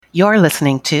You're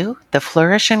listening to the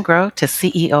Flourish and Grow to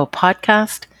CEO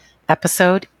podcast,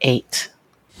 episode 8.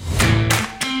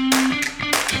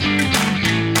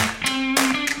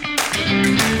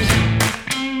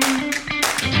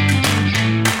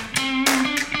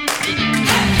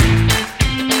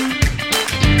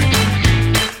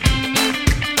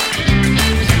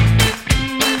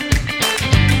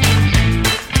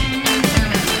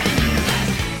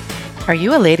 Are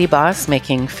you a lady boss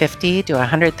making $50,000 to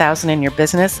 $100,000 in your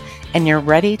business and you're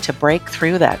ready to break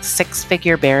through that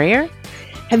six-figure barrier?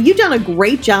 Have you done a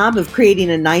great job of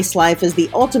creating a nice life as the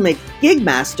ultimate gig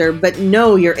master, but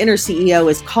know your inner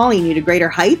CEO is calling you to greater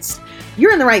heights?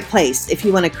 You're in the right place if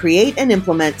you want to create and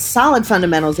implement solid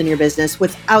fundamentals in your business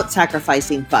without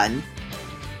sacrificing fun.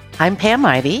 I'm Pam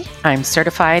Ivy. I'm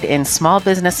certified in small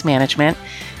business management,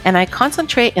 and I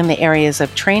concentrate in the areas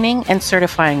of training and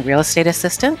certifying real estate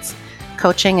assistants,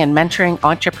 coaching and mentoring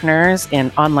entrepreneurs in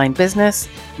online business,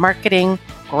 marketing,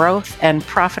 growth, and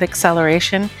profit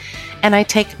acceleration. And I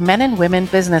take men and women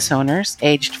business owners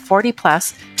aged 40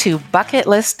 plus to bucket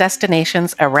list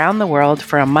destinations around the world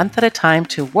for a month at a time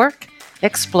to work,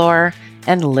 explore,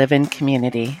 and live in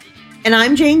community. And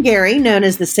I'm Jane Gary, known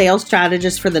as the sales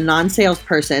strategist for the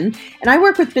non-salesperson. And I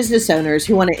work with business owners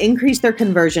who want to increase their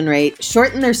conversion rate,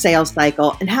 shorten their sales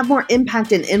cycle, and have more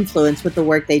impact and influence with the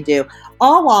work they do,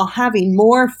 all while having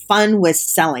more fun with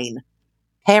selling.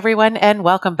 Hey, everyone, and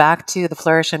welcome back to the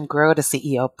Flourish and Grow to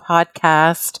CEO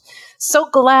podcast. So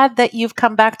glad that you've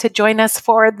come back to join us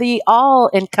for the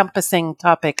all-encompassing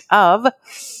topic of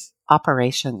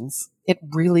operations. It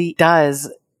really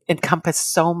does encompass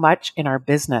so much in our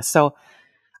business. So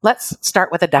let's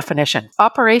start with a definition.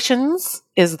 Operations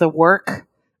is the work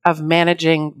of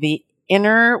managing the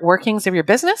inner workings of your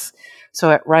business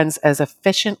so it runs as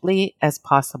efficiently as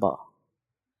possible.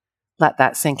 Let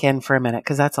that sink in for a minute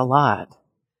because that's a lot.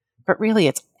 But really,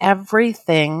 it's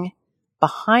everything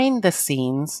behind the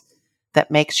scenes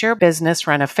that makes your business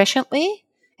run efficiently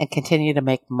and continue to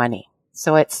make money.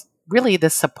 So it's really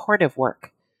the supportive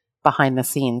work behind the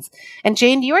scenes. And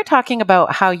Jane, you were talking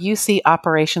about how you see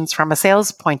operations from a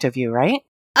sales point of view, right?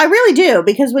 I really do,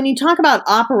 because when you talk about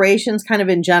operations kind of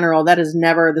in general, that is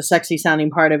never the sexy sounding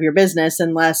part of your business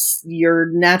unless you're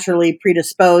naturally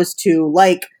predisposed to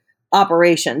like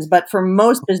operations. But for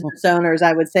most business owners,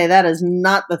 I would say that is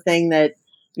not the thing that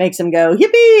makes them go,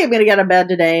 yippee, I'm going to get out of bed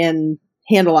today and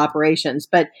handle operations.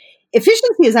 But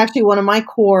efficiency is actually one of my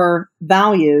core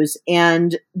values.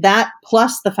 And that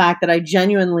plus the fact that I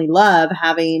genuinely love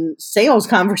having sales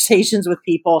conversations with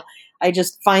people, I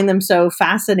just find them so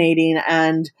fascinating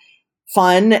and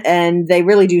fun, and they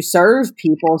really do serve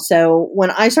people. So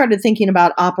when I started thinking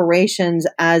about operations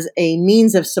as a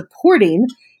means of supporting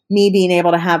me being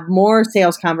able to have more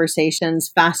sales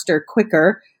conversations faster,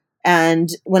 quicker, and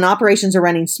when operations are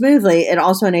running smoothly, it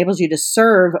also enables you to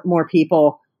serve more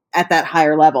people at that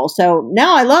higher level. So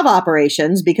now I love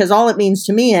operations because all it means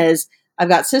to me is I've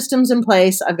got systems in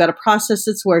place. I've got a process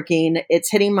that's working.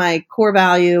 It's hitting my core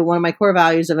value, one of my core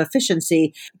values of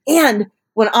efficiency. And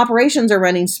when operations are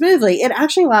running smoothly, it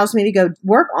actually allows me to go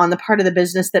work on the part of the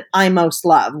business that I most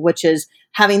love, which is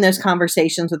having those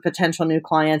conversations with potential new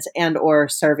clients and or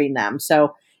serving them.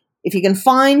 So if you can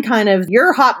find kind of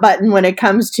your hot button when it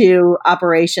comes to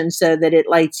operations so that it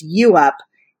lights you up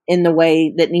in the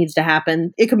way that needs to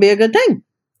happen, it can be a good thing.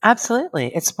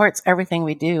 Absolutely. It supports everything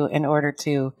we do in order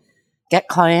to get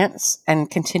clients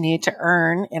and continue to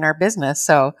earn in our business.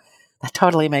 So that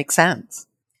totally makes sense.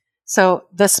 So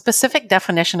the specific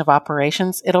definition of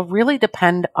operations, it'll really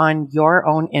depend on your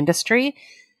own industry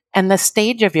and the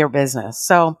stage of your business.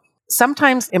 So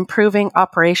sometimes improving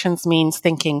operations means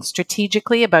thinking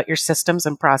strategically about your systems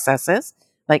and processes,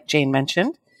 like Jane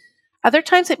mentioned. Other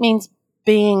times it means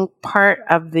being part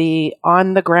of the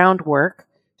on-the-ground work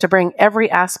to bring every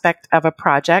aspect of a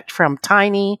project from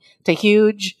tiny to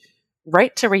huge,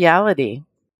 right to reality.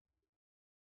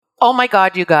 Oh my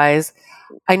God, you guys.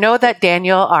 I know that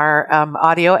Daniel, our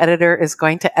audio editor, is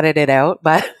going to edit it out,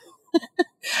 but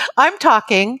I'm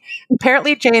talking.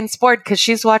 Apparently Jane's bored because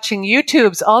she's watching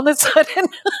YouTubes. All of a sudden,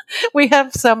 we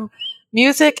have some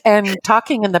music and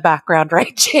talking in the background,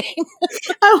 right, Jane?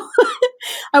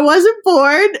 I wasn't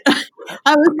bored.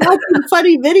 I was watching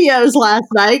funny videos last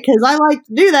night because I like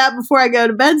to do that before I go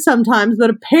to bed sometimes. But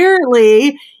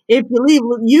apparently, if you leave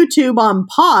YouTube on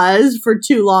pause for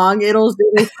too long, it'll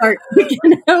start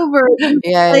kicking over and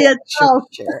play itself.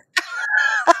 Sure.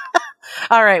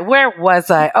 All right, where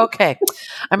was I? Okay,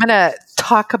 I'm going to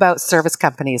talk about service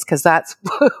companies because that's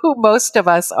who most of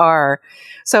us are.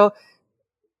 So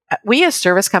we as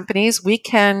service companies, we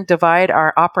can divide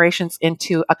our operations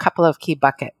into a couple of key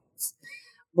buckets.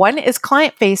 One is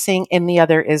client facing and the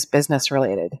other is business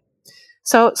related.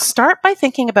 So start by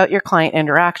thinking about your client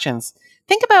interactions.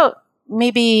 Think about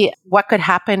maybe what could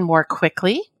happen more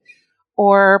quickly,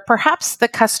 or perhaps the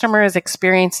customer is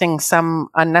experiencing some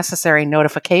unnecessary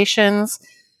notifications.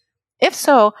 If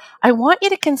so, I want you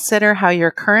to consider how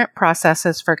your current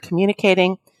processes for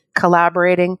communicating,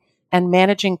 collaborating, and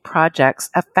managing projects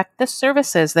affect the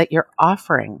services that you're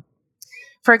offering.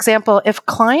 For example, if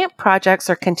client projects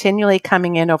are continually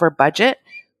coming in over budget,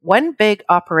 one big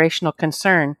operational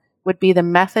concern would be the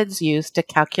methods used to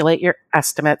calculate your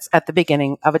estimates at the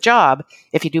beginning of a job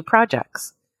if you do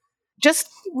projects. Just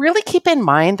really keep in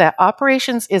mind that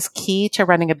operations is key to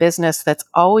running a business that's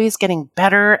always getting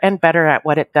better and better at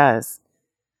what it does.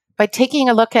 By taking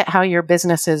a look at how your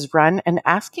business is run and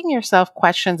asking yourself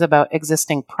questions about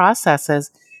existing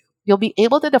processes, you'll be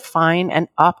able to define and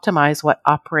optimize what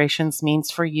operations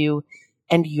means for you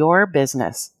and your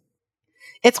business.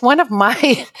 It's one of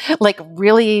my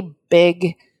really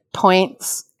big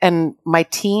points, and my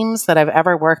teams that I've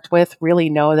ever worked with really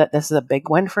know that this is a big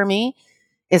one for me,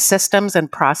 is systems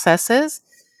and processes.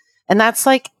 And that's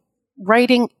like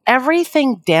writing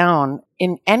everything down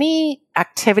in any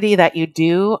activity that you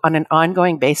do on an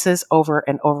ongoing basis over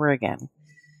and over again.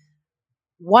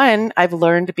 One, I've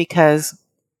learned because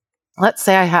let's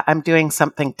say I'm doing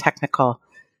something technical.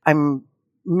 I'm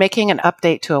making an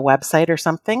update to a website or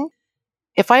something.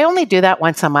 If I only do that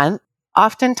once a month,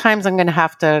 oftentimes I'm going to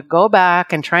have to go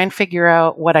back and try and figure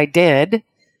out what I did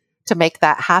to make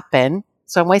that happen.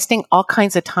 So I'm wasting all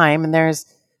kinds of time. And there's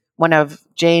one of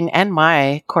Jane and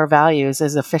my core values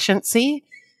is efficiency.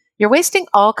 You're wasting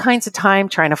all kinds of time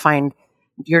trying to find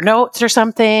your notes or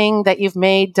something that you've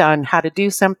made on how to do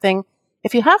something.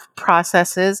 If you have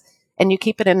processes and you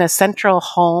keep it in a central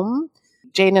home,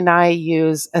 Jane and I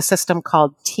use a system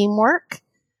called Teamwork,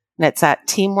 and it's at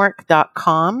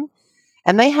teamwork.com.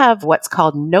 And they have what's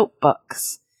called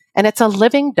notebooks. And it's a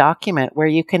living document where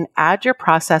you can add your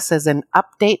processes and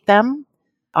update them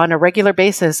on a regular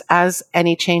basis as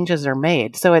any changes are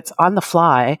made. So it's on the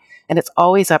fly and it's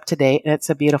always up to date, and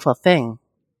it's a beautiful thing.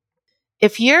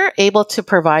 If you're able to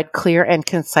provide clear and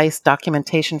concise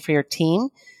documentation for your team,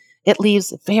 it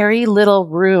leaves very little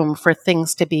room for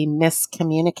things to be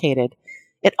miscommunicated.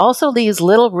 It also leaves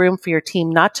little room for your team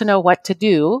not to know what to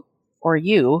do,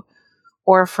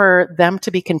 or for them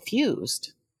to be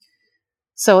confused.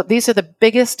 So these are the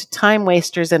biggest time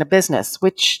wasters in a business,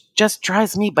 which just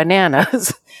drives me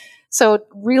bananas. So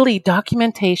really,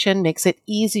 documentation makes it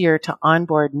easier to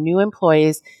onboard new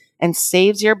employees and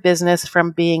saves your business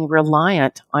from being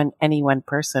reliant on any one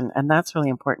person. And that's really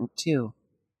important too.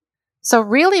 So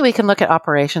really, we can look at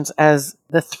operations as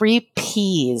the 3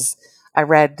 Ps I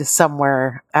read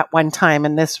somewhere at one time,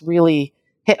 and this really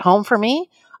hit home for me.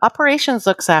 Operations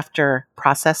looks after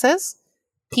processes,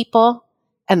 people,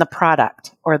 and the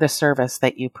product or the service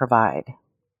that you provide.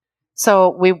 So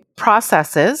we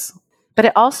processes, but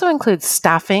it also includes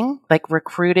staffing, like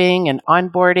recruiting and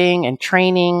onboarding and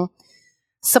training,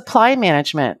 supply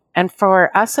management. And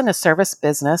for us in a service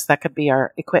business, that could be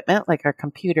our equipment, like our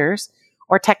computers,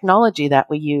 or technology that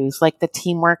we use, like the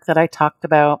Teamwork that I talked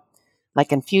about, like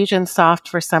Infusionsoft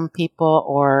for some people,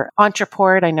 or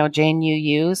Ontraport, I know, Jane, you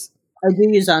use. I do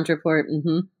use Ontraport.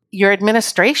 Mm-hmm. Your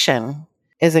administration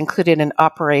is included in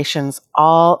operations,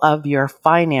 all of your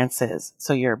finances.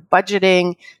 So your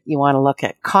budgeting, you want to look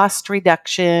at cost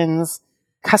reductions,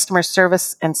 customer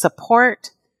service and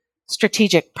support,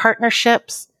 strategic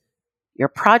partnerships, your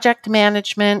project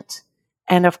management,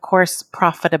 and of course,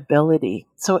 profitability.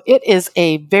 So it is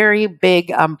a very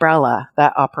big umbrella,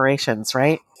 that operations,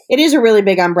 right? It is a really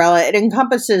big umbrella. It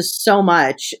encompasses so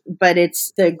much, but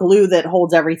it's the glue that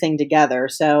holds everything together.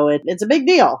 So it's a big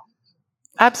deal.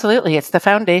 Absolutely. It's the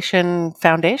foundation.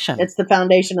 It's the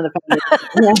foundation of the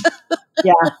foundation.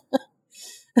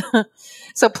 Yeah.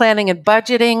 So planning and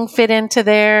budgeting fit into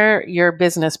there, your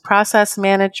business process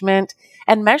management,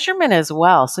 and measurement as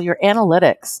well. So your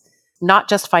analytics, not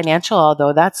just financial,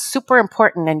 although that's super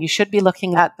important and you should be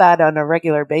looking at that on a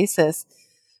regular basis,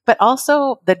 but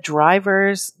also the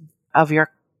drivers of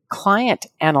your client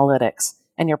analytics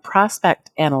and your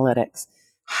prospect analytics.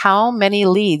 How many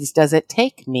leads does it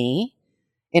take me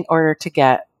in order to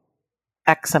get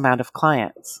X amount of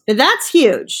clients? That's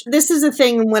huge. This is a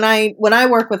thing when I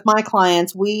work with my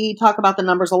clients, we talk about the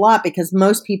numbers a lot because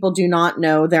most people do not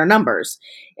know their numbers.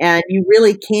 And you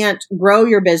really can't grow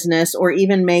your business or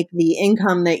even make the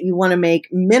income that you want to make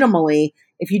minimally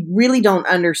if you really don't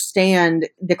understand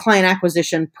the client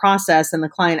acquisition process and the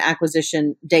client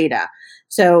acquisition data.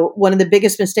 So one of the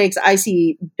biggest mistakes I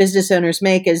see business owners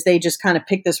make is they just kind of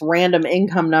pick this random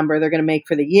income number they're going to make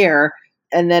for the year.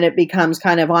 And then it becomes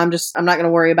kind of, well, I'm not going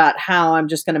to worry about how, I'm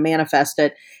just going to manifest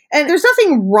it. And there's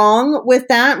nothing wrong with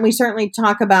that. And we certainly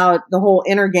talk about the whole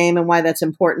inner game and why that's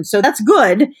important. So that's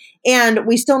good. And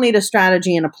we still need a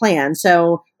strategy and a plan.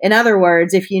 So in other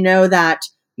words, if you know that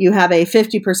you have a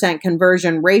 50%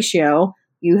 conversion ratio,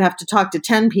 you have to talk to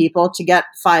 10 people to get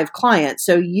 5 clients.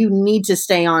 So you need to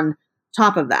stay on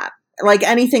top of that. Like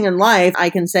anything in life, I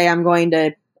can say I'm going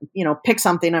to, pick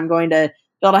something. I'm going to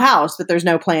build a house, but there's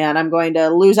no plan. I'm going to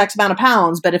lose X amount of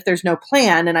pounds, but if there's no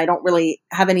plan and I don't really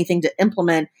have anything to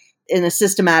implement in a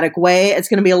systematic way, it's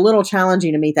going to be a little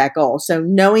challenging to meet that goal. So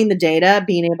knowing the data,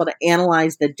 being able to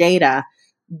analyze the data,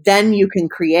 then you can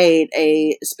create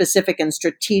a specific and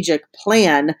strategic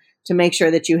plan to make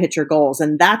sure that you hit your goals.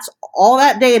 And that's all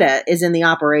that data is in the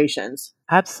operations.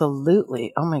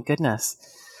 Absolutely. Oh my goodness.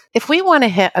 If we want to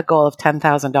hit a goal of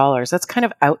 $10,000, that's kind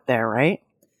of out there, right?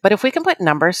 But if we can put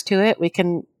numbers to it, we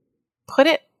can put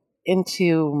it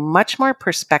into much more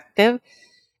perspective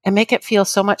and make it feel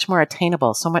so much more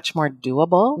attainable, so much more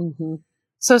doable. Mm-hmm.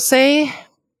 So say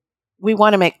we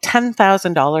want to make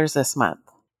 $10,000 this month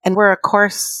and we're a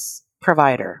course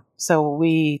provider. So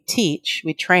we teach,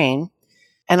 we train,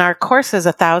 and our course is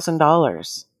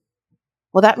 $1,000.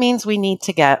 Well, that means we need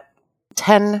to get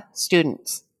 10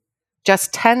 students,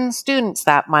 just 10 students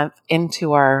that month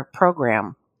into our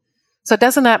program. So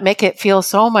doesn't that make it feel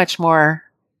so much more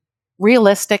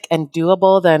realistic and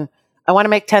doable than I want to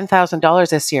make $10,000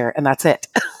 this year and that's it?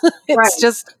 It's right.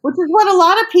 just, which is what a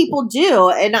lot of people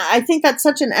do. And I think that's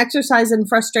such an exercise in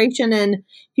frustration and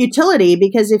futility,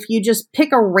 because if you just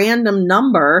pick a random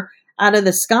number out of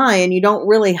the sky and you don't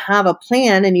really have a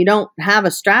plan and you don't have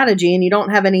a strategy and you don't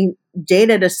have any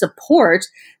data to support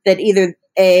that, either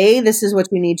A, this is what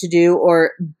you need to do,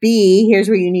 or B, here's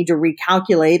where you need to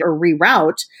recalculate or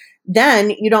reroute, then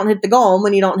you don't hit the goal. And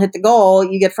when you don't hit the goal,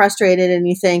 you get frustrated and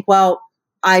you think, well,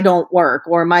 I don't work,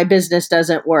 or my business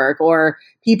doesn't work, or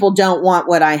people don't want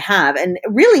what I have. And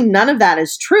really none of that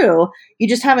is true. You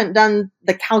just haven't done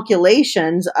the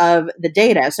calculations of the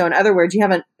data. So in other words, you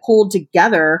haven't pulled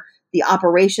together the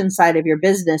operation side of your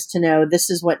business to know this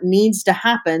is what needs to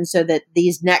happen so that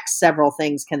these next several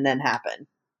things can then happen.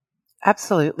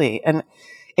 Absolutely. And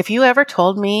if you ever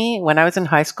told me when I was in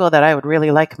high school that I would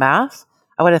really like math,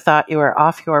 I would have thought you were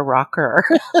off your rocker.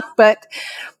 But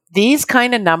these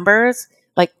kind of numbers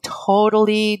like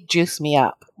totally juice me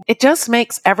up. It just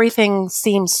makes everything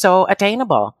seem so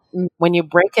attainable. When you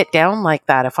break it down like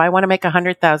that, if I want to make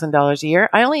 $100,000 a year,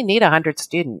 I only need 100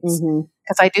 students,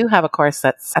 because I do have a course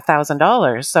that's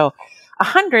 $1,000. So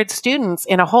 100 students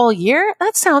in a whole year,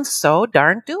 that sounds so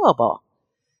darn doable.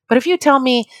 But if you tell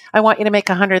me I want you to make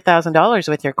 $100,000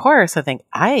 with your course, I think,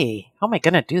 how am I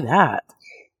going to do that?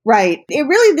 Right. It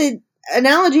really, the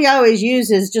analogy I always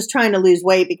use is just trying to lose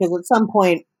weight, because at some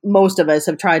point, most of us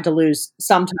have tried to lose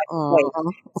some type of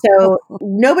weight. So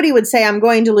nobody would say, I'm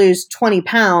going to lose 20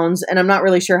 pounds and I'm not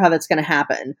really sure how that's going to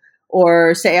happen.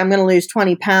 Or say, I'm going to lose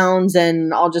 20 pounds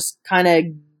and I'll just kind of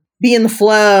be in the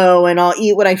flow and I'll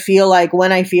eat what I feel like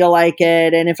when I feel like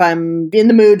it. And if I'm in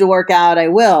the mood to work out, I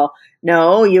will.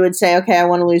 No, you would say, okay, I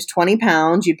want to lose 20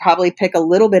 pounds. You'd probably pick a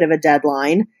little bit of a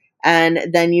deadline. And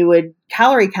then you would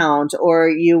calorie count, or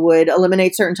you would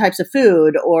eliminate certain types of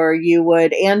food, or you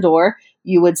would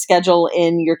schedule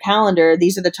in your calendar,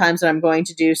 these are the times that I'm going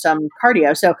to do some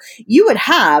cardio. So you would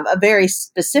have a very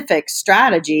specific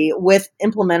strategy with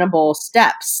implementable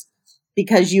steps,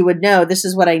 because you would know this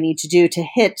is what I need to do to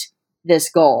hit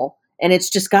this goal. And it's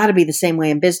just got to be the same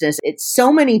way in business. It's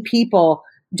so many people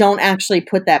don't actually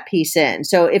put that piece in.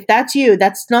 So if that's you,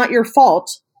 that's not your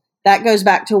fault. That goes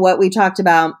back to what we talked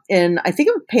about in, I think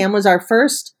Pam was our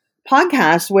first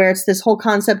podcast, where it's this whole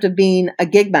concept of being a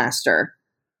gig master.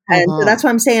 And so that's why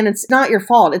I'm saying it's not your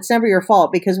fault. It's never your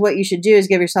fault, because what you should do is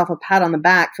give yourself a pat on the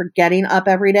back for getting up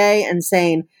every day and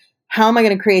saying, how am I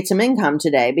going to create some income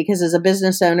today? Because as a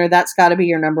business owner, that's got to be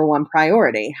your number one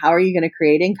priority. How are you going to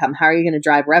create income? How are you going to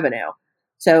drive revenue?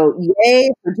 So yay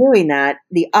for doing that.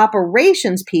 The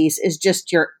operations piece is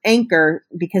just your anchor,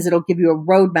 because it'll give you a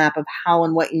roadmap of how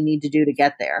and what you need to do to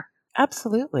get there.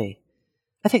 Absolutely.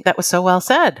 I think that was so well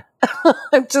said.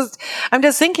 I'm just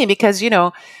thinking, because,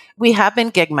 we have been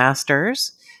gig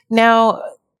masters. Now,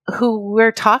 who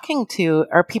we're talking to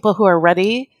are people who are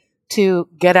ready to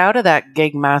get out of that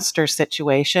gig master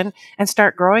situation and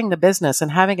start growing the business and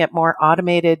having it more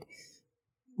automated,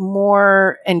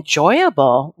 more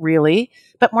enjoyable, really,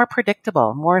 but more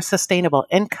predictable, more sustainable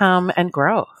income and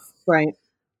growth. Right.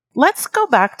 Let's go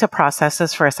back to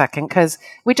processes for a second, because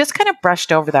we just kind of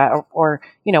brushed over that, or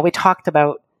we talked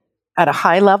about at a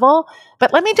high level.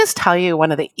 But let me just tell you,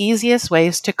 one of the easiest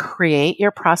ways to create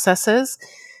your processes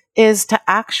is to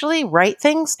actually write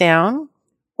things down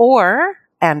or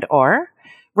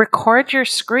record your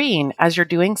screen as you're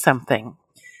doing something.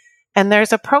 And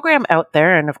there's a program out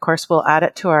there, and of course we'll add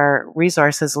it to our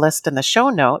resources list in the show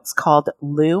notes, called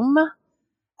Loom,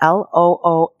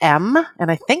 Loom,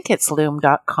 and I think it's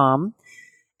loom.com.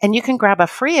 And you can grab a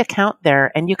free account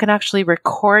there and you can actually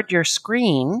record your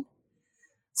screen.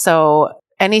 So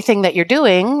anything that you're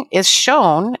doing is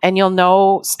shown and you'll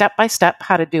know step by step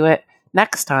how to do it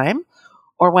next time.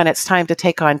 Or when it's time to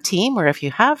take on team, or if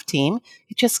you have team,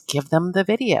 you just give them the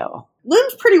video.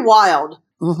 Loom's pretty wild.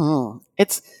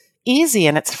 It's easy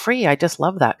and it's free. I just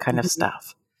love that kind of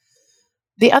stuff.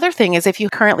 The other thing is, if you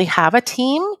currently have a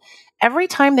team, every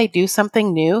time they do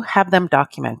something new, have them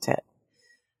document it.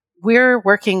 We're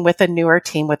working with a newer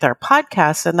team with our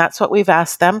podcast, and that's what we've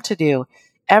asked them to do.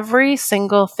 Every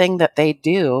single thing that they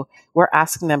do, we're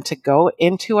asking them to go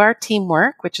into our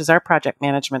teamwork, which is our project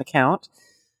management account,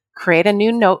 create a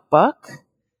new notebook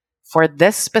for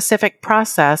this specific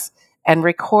process and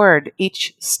record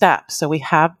each step. So we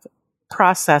have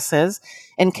processes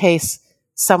in case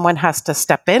someone has to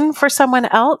step in for someone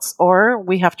else or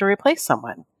we have to replace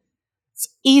someone. It's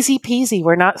easy peasy.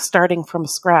 We're not starting from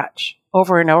scratch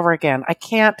over and over again. I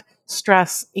can't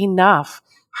stress enough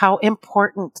how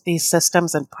important these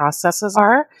systems and processes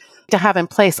are to have in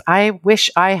place. I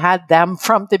wish I had them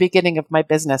from the beginning of my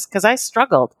business because I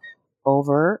struggled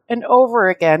over and over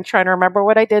again trying to remember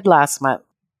what I did last month.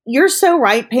 You're so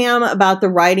right, Pam, about the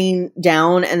writing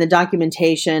down and the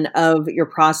documentation of your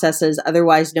processes,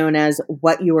 otherwise known as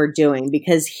what you are doing.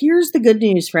 Because here's the good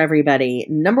news for everybody.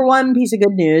 Number one piece of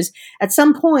good news, at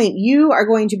some point, you are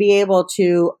going to be able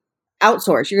to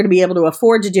outsource. You're going to be able to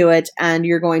afford to do it, and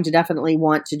you're going to definitely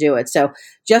want to do it. So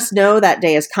just know that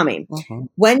day is coming.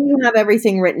 When you have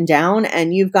everything written down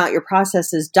and you've got your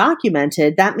processes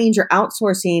documented, that means your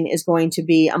outsourcing is going to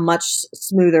be a much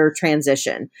smoother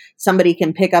transition. Somebody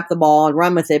can pick up the ball and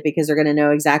run with it because they're going to know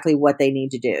exactly what they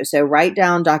need to do. So write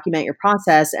down, document your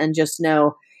process, and just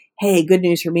know, hey, good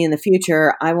news for me in the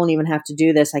future. I won't even have to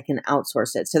do this. I can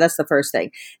outsource it. So that's the first thing.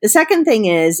 The second thing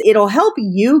is it'll help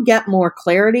you get more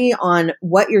clarity on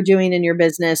what you're doing in your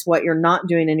business, what you're not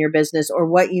doing in your business, or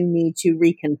what you need to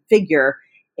reconfigure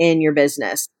in your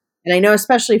business. And I know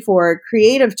especially for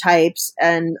creative types,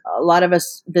 and a lot of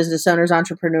us business owners,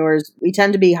 entrepreneurs, we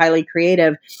tend to be highly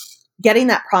creative. Getting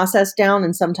that process down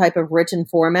in some type of written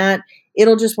format,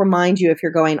 it'll just remind you if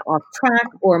you're going off track,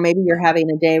 or maybe you're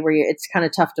having a day where it's kind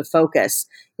of tough to focus.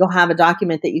 You'll have a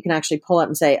document that you can actually pull up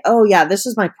and say, oh yeah, this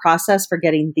is my process for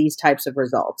getting these types of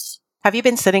results. Have you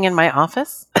been sitting in my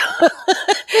office?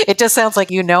 It just sounds like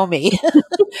you know me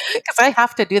because I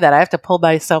have to do that. I have to pull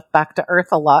myself back to earth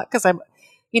a lot because I'm,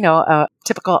 a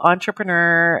typical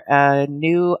entrepreneur, a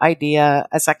new idea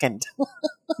a second.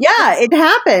 Yeah, it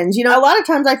happens. A lot of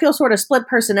times I feel sort of split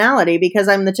personality because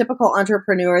I'm the typical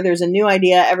entrepreneur. There's a new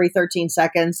idea every 13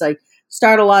 seconds. I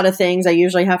start a lot of things. I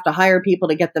usually have to hire people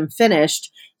to get them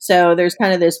finished. So there's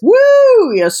kind of this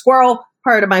squirrel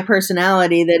part of my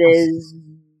personality that is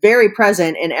very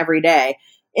present in every day.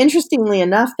 Interestingly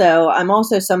enough, though, I'm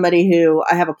also somebody who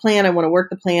I have a plan. I want to work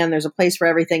the plan. There's a place for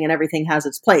everything and everything has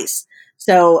its place.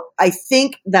 So I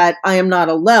think that I am not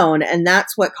alone. And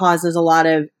that's what causes a lot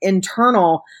of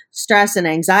internal stress and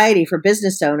anxiety for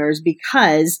business owners,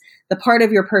 because the part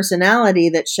of your personality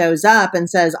that shows up and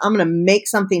says, I'm going to make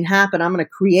something happen. I'm going to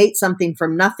create something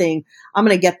from nothing. I'm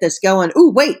going to get this going.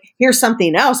 Oh, wait, here's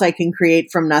something else I can create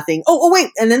from nothing. Oh,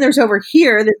 wait. And then there's over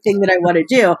here the thing that I want to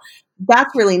do.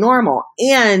 That's really normal.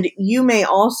 And you may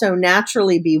also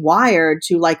naturally be wired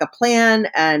to like a plan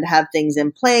and have things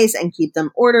in place and keep them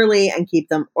orderly and keep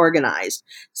them organized.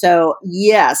 So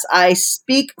yes, I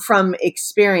speak from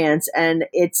experience, and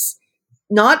it's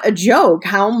not a joke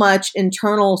how much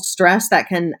internal stress that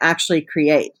can actually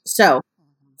create. So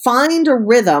find a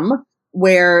rhythm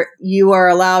where you are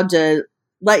allowed to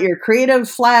let your creative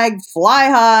flag fly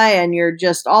high and you're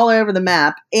just all over the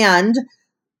map, and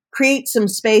create some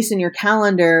space in your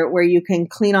calendar where you can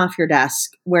clean off your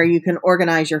desk, where you can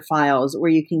organize your files,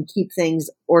 where you can keep things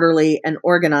orderly and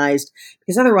organized.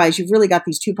 Because otherwise, you've really got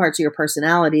these two parts of your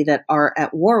personality that are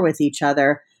at war with each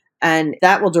other, and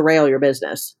that will derail your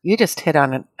business. You just hit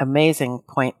on an amazing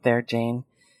point there, Jane.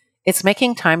 It's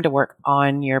making time to work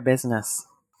on your business.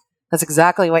 That's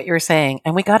exactly what you're saying.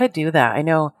 And we got to do that. I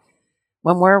know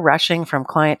when we're rushing from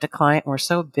client to client, we're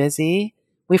so busy,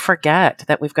 we forget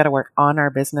that we've got to work on our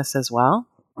business as well,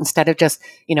 instead of just,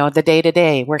 the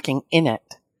day-to-day working in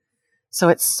it. So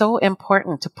it's so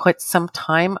important to put some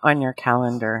time on your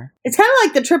calendar. It's kind of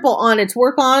like the triple on. It's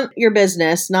work on your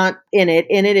business, not in it.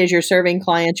 In it is you're serving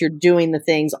clients, you're doing the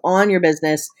things on your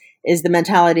business. is the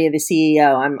mentality of the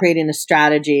CEO. I'm creating a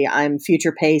strategy. I'm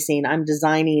future pacing. I'm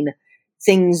designing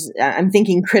things. I'm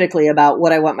thinking critically about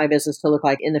what I want my business to look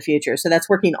like in the future. So that's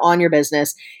working on your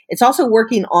business. It's also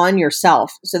working on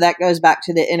yourself. So that goes back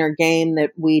to the inner game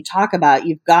that we talk about.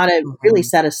 You've got to really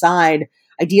set aside,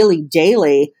 ideally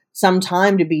daily, some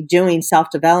time to be doing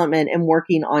self-development and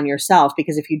working on yourself.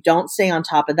 Because if you don't stay on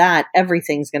top of that,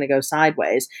 everything's going to go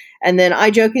sideways. And then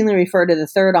I jokingly refer to the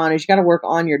third on is you got to work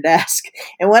on your desk.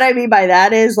 And what I mean by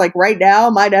that is, like, right now,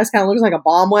 my desk kind of looks like a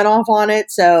bomb went off on it.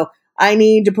 So I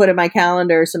need to put in my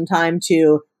calendar some time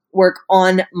to work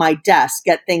on my desk,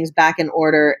 get things back in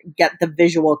order, get the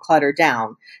visual clutter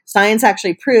down. Science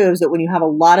actually proves that when you have a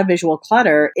lot of visual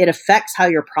clutter, it affects how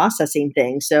you're processing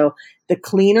things. So the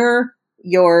cleaner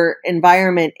your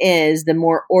environment is, the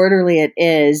more orderly it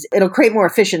is, it'll create more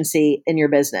efficiency in your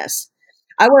business.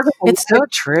 I work with It's so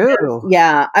true.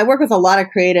 Yeah, I work with a lot of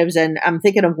creatives, and I'm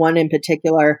thinking of one in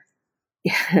particular.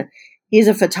 He's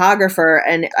a photographer,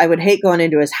 and I would hate going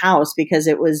into his house because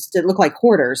it looked like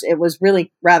hoarders. It was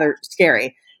really rather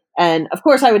scary. And of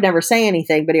course I would never say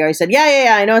anything, but he always said,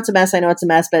 yeah, I know it's a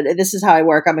mess. But this is how I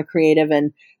work. I'm a creative.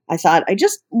 And I thought, I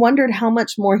just wondered how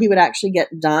much more he would actually get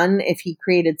done if he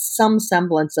created some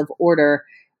semblance of order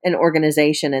and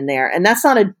organization in there. And that's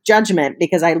not a judgment,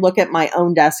 because I look at my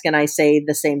own desk and I say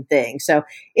the same thing. So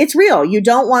it's real. You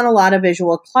don't want a lot of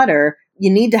visual clutter. You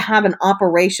need to have an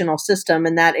operational system,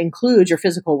 and that includes your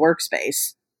physical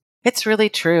workspace. It's really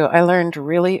true. I learned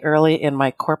really early in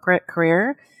my corporate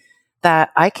career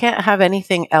that I can't have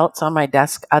anything else on my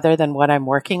desk other than what I'm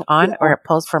working on, or it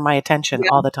pulls for my attention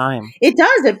all the time. It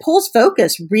does. It pulls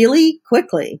focus really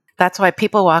quickly. That's why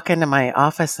people walk into my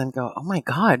office and go, oh my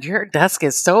God, your desk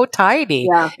is so tidy.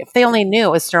 Yeah. If they only knew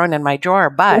it was thrown in my drawer,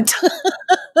 but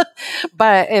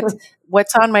it's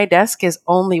what's on my desk is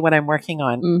only what I'm working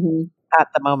on at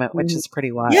the moment, which is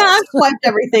pretty wild. Yeah, I've swiped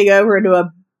everything over into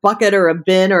a bucket or a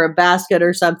bin or a basket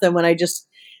or something when I just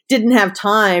didn't have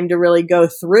time to really go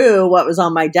through what was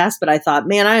on my desk. But I thought,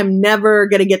 man, I am never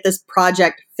going to get this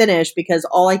project finished because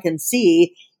all I can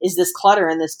see is this clutter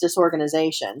and this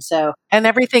disorganization. And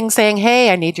everything's saying,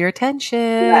 hey, I need your attention.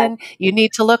 Yeah. You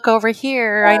need to look over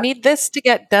here. I need this to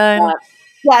get done.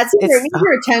 Yeah, it needs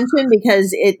your attention because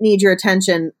it needs your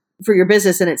attention for your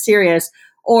business and it's serious,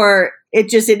 or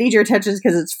it needs your attention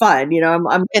because it's fun.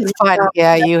 It's fun.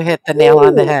 Yeah, you hit the nail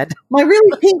on the head. My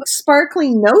really pink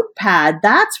sparkling notepad.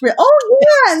 That's real. Oh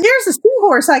yeah, and there's a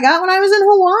seahorse I got when I was in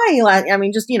Hawaii. I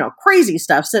mean, just crazy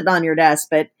stuff sitting on your desk,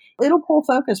 but it'll pull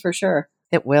focus for sure.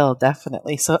 It will,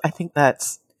 definitely. So I think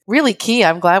that's really key.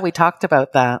 I'm glad we talked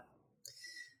about that.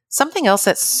 Something else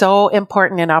that's so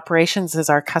important in operations is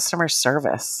our customer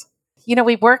service.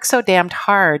 We work so damned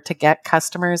hard to get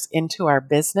customers into our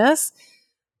business.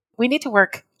 We need to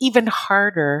work even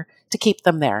harder to keep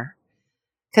them there,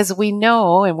 because we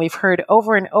know, and we've heard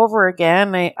over and over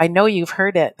again, I know you've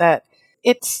heard it, that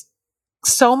it's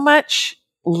so much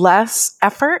less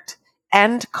effort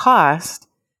and cost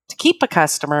to keep a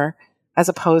customer as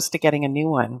opposed to getting a new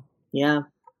one. Yeah.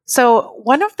 So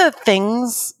one of the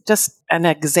things, just an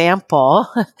example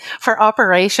for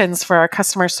operations for our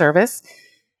customer service,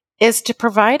 is to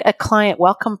provide a client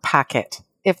welcome packet,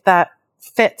 if that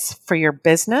fits for your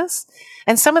business.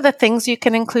 And some of the things you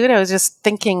can include, I was just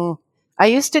thinking, I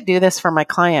used to do this for my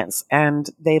clients and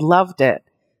they loved it.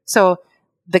 So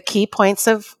the key points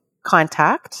of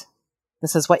contact,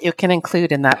 this is what you can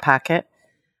include in that packet.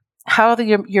 How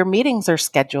your meetings are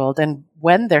scheduled and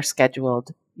when they're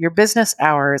scheduled, your business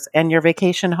hours and your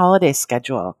vacation holiday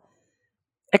schedule,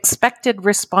 expected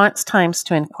response times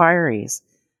to inquiries,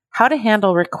 how to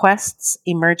handle requests,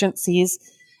 emergencies,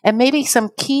 and maybe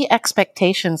some key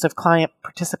expectations of client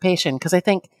participation. Because I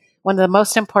think one of the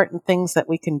most important things that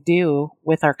we can do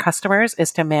with our customers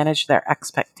is to manage their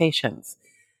expectations.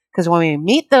 Because when we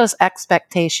meet those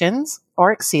expectations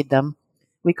or exceed them,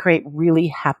 we create really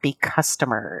happy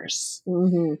customers.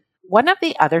 Mm-hmm. One of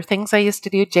the other things I used to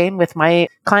do, Jane, with my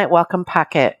client welcome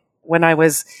packet when I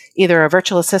was either a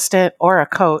virtual assistant or a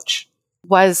coach,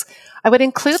 was I would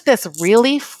include this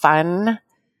really fun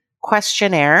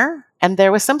questionnaire. And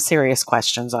there was some serious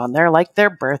questions on there, like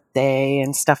their birthday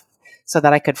and stuff, so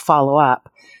that I could follow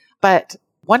up. But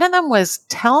one of them was,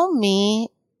 tell me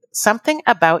something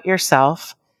about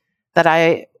yourself that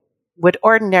I would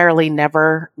ordinarily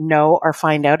never know or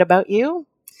find out about you.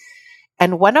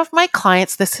 And one of my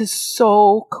clients, this is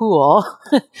so cool.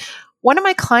 One of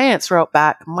my clients wrote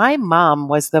back, my mom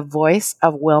was the voice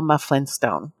of Wilma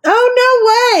Flintstone. Oh,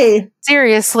 no way.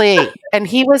 Seriously. And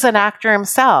he was an actor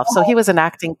himself. So he was an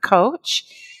acting coach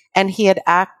and he had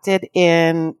acted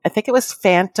in, I think it was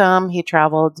Phantom. He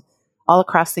traveled all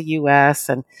across the US.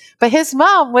 But his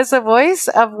mom was the voice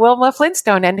of Wilma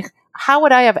Flintstone. And how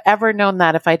would I have ever known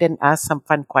that if I didn't ask some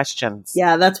fun questions?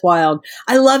 Yeah, that's wild.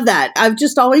 I love that. I've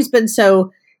just always been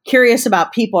so curious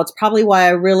about people. It's probably why I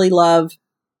really love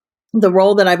the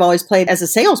role that I've always played as a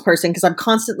salesperson, because I'm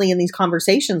constantly in these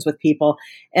conversations with people.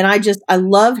 And I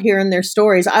love hearing their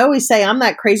stories. I always say I'm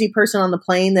that crazy person on the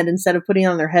plane that instead of putting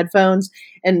on their headphones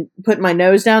and putting my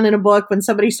nose down in a book, when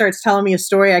somebody starts telling me a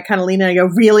story, I kind of lean in and I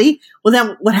go, really? Well,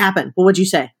 then what happened? Well, what'd you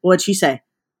say? Well, what'd she say?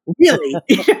 Really?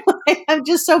 I'm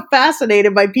just so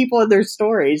fascinated by people and their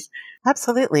stories.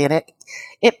 Absolutely. And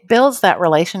it builds that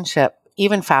relationship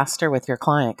even faster with your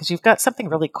client because you've got something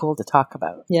really cool to talk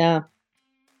about. Yeah.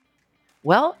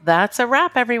 Well, that's a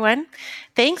wrap, everyone.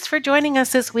 Thanks for joining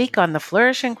us this week on the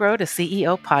Flourish and Grow to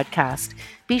CEO podcast.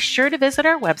 Be sure to visit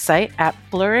our website at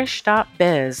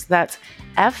flourish.biz. That's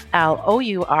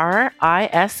FLOURISH.biz,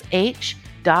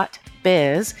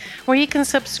 where you can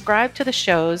subscribe to the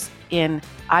shows in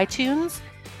iTunes,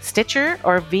 Stitcher,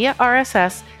 or via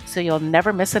RSS so you'll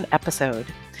never miss an episode.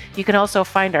 You can also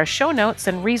find our show notes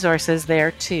and resources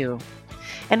there too.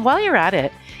 And while you're at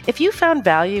it, if you found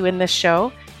value in this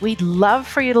show, we'd love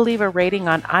for you to leave a rating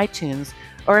on iTunes,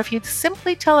 or if you'd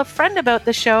simply tell a friend about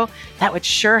the show, that would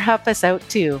sure help us out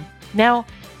too. Now,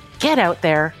 get out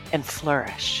there and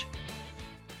flourish.